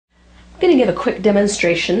going to give a quick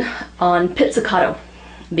demonstration on pizzicato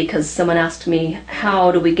because someone asked me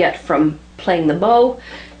how do we get from playing the bow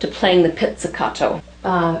to playing the pizzicato.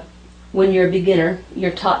 When you're a beginner,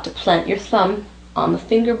 you're taught to plant your thumb on the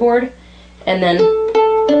fingerboard and then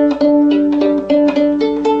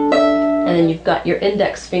you've got your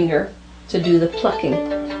index finger to do the plucking.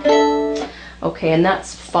 Okay, and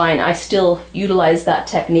that's fine. I still utilize that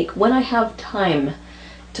technique when I have time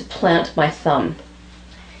to plant my thumb.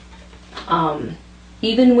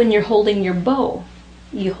 Even when you're holding your bow,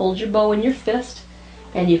 you hold your bow in your fist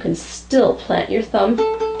and you can still plant your thumb.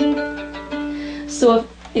 So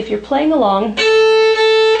if you're playing along,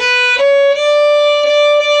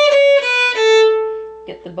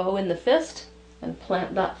 get the bow in the fist and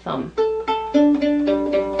plant that thumb.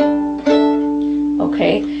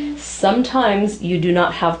 Okay, sometimes you do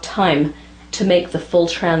not have time to make the full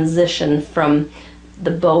transition from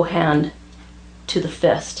the bow hand to the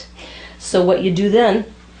fist. So what you do then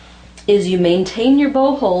is you maintain your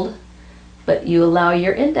bow hold, but you allow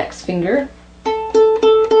your index finger.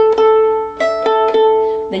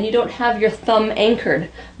 Then you don't have your thumb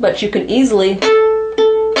anchored, but you can easily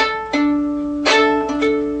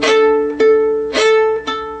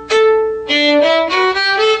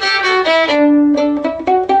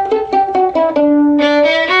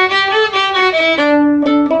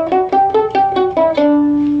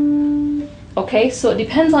Okay, so it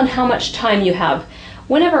depends on how much time you have.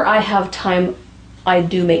 Whenever I have time, I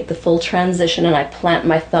do make the full transition and I plant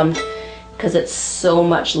my thumb because it's so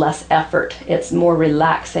much less effort. It's more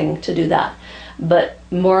relaxing to do that. But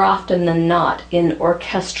more often than not, in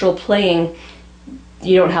orchestral playing,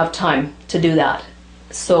 you don't have time to do that.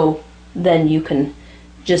 So then you can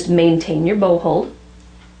just maintain your bow hold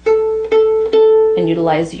and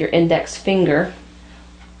utilize your index finger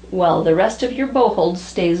while the rest of your bow hold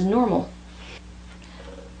stays normal.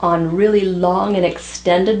 On really long and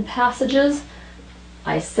extended passages,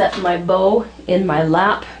 I set my bow in my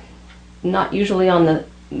lap, not usually on the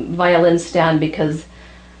violin stand because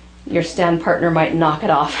your stand partner might knock it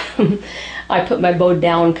off. I put my bow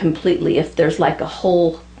down completely. If there's like a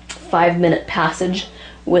whole 5-minute passage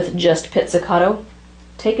with just pizzicato,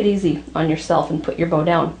 take it easy on yourself and put your bow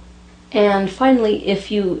down. And finally, if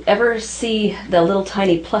you ever see the little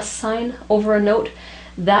tiny plus sign over a note,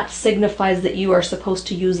 that signifies that you are supposed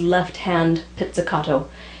to use left hand pizzicato.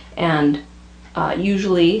 And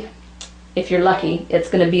usually, if you're lucky, it's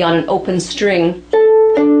going to be on an open string,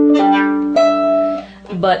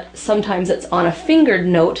 but sometimes it's on a fingered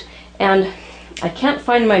note. And I can't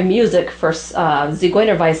find my music for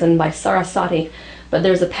Zigeunerweisen by Sarasate, but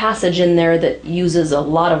there's a passage in there that uses a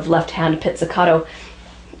lot of left hand pizzicato,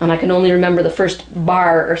 and I can only remember the first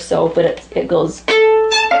bar or so, but it goes.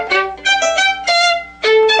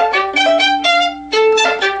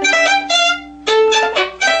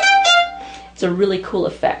 It's a really cool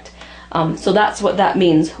effect. So that's what that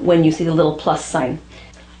means when you see the little plus sign.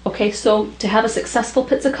 Okay, so to have a successful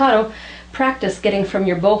pizzicato, practice getting from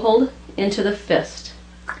your bow hold into the fist.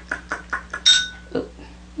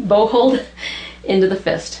 Bow hold into the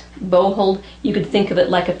fist. Bow hold, you could think of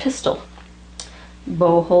it like a pistol.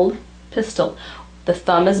 Bow hold, pistol. The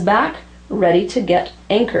thumb is back, ready to get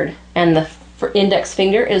anchored, and the index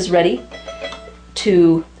finger is ready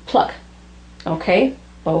to pluck. Okay?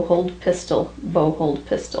 Bow hold, pistol, bow hold,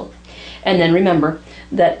 pistol. And then remember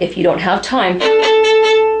that if you don't have time,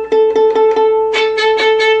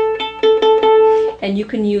 and you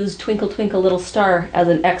can use Twinkle Twinkle Little Star as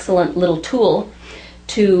an excellent little tool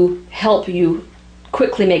to help you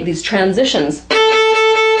quickly make these transitions.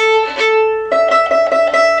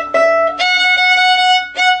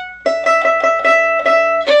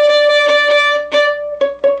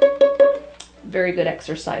 Very good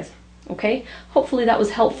exercise. Okay, hopefully that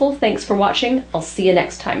was helpful. Thanks for watching. I'll see you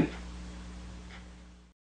next time.